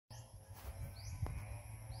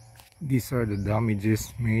These are the damages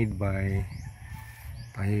made by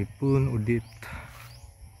Typhoon Udit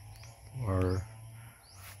or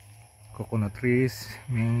coconut trees,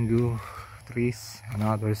 mango trees and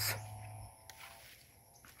others.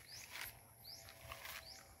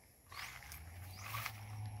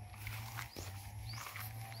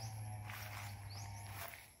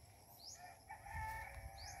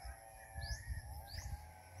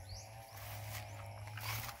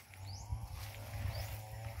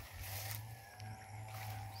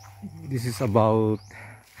 This is about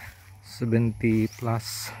 70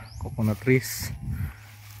 plus coconut trees,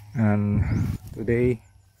 and today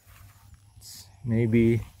it's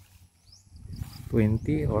maybe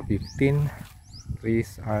 20 or 15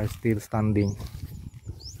 trees are still standing.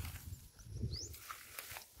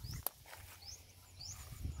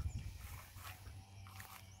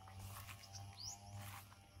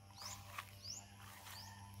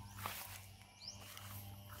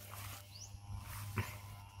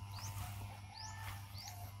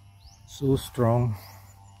 So strong.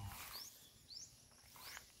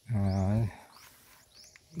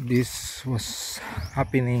 This was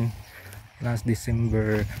happening last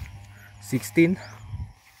December 16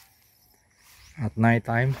 at night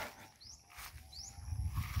time.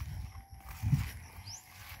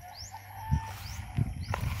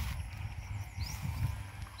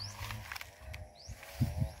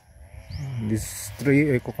 This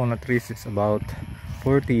tree, coconut trees, is about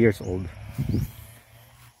 40 years old.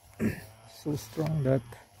 So strong that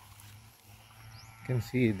you can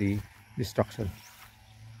see the destruction.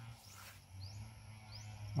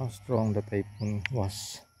 How strong the typhoon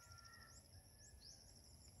was.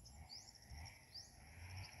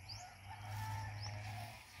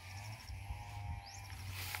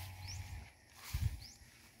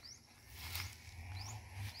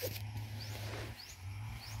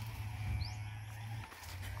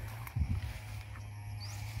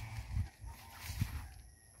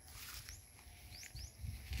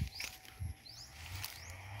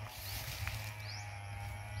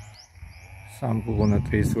 Some coconut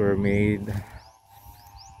trees were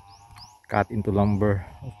cut into lumber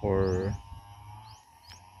for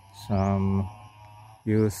some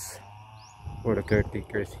use for the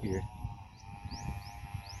caretakers here.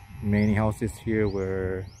 Many houses here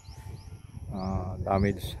were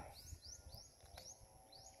damaged.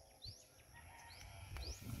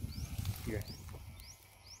 Here.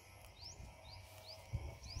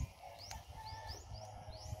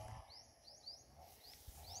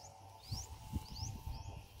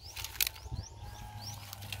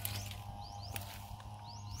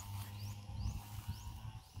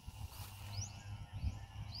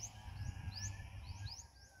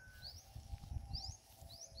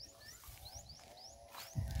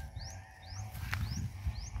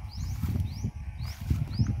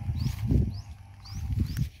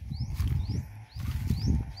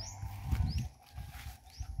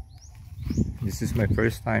 This is my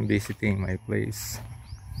first time visiting my place.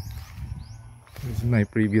 This is my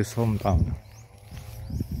previous hometown,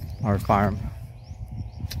 our farmland.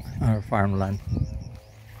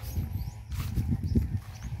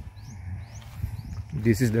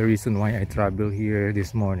 This is the reason why I travel here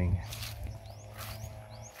this morning.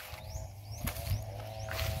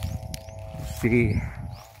 See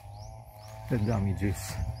the damages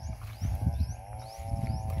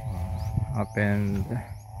happened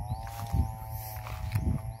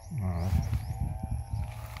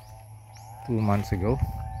 2 months ago,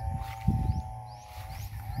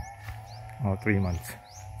 or 3 months.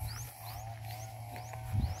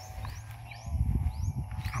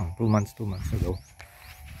 2 months ago.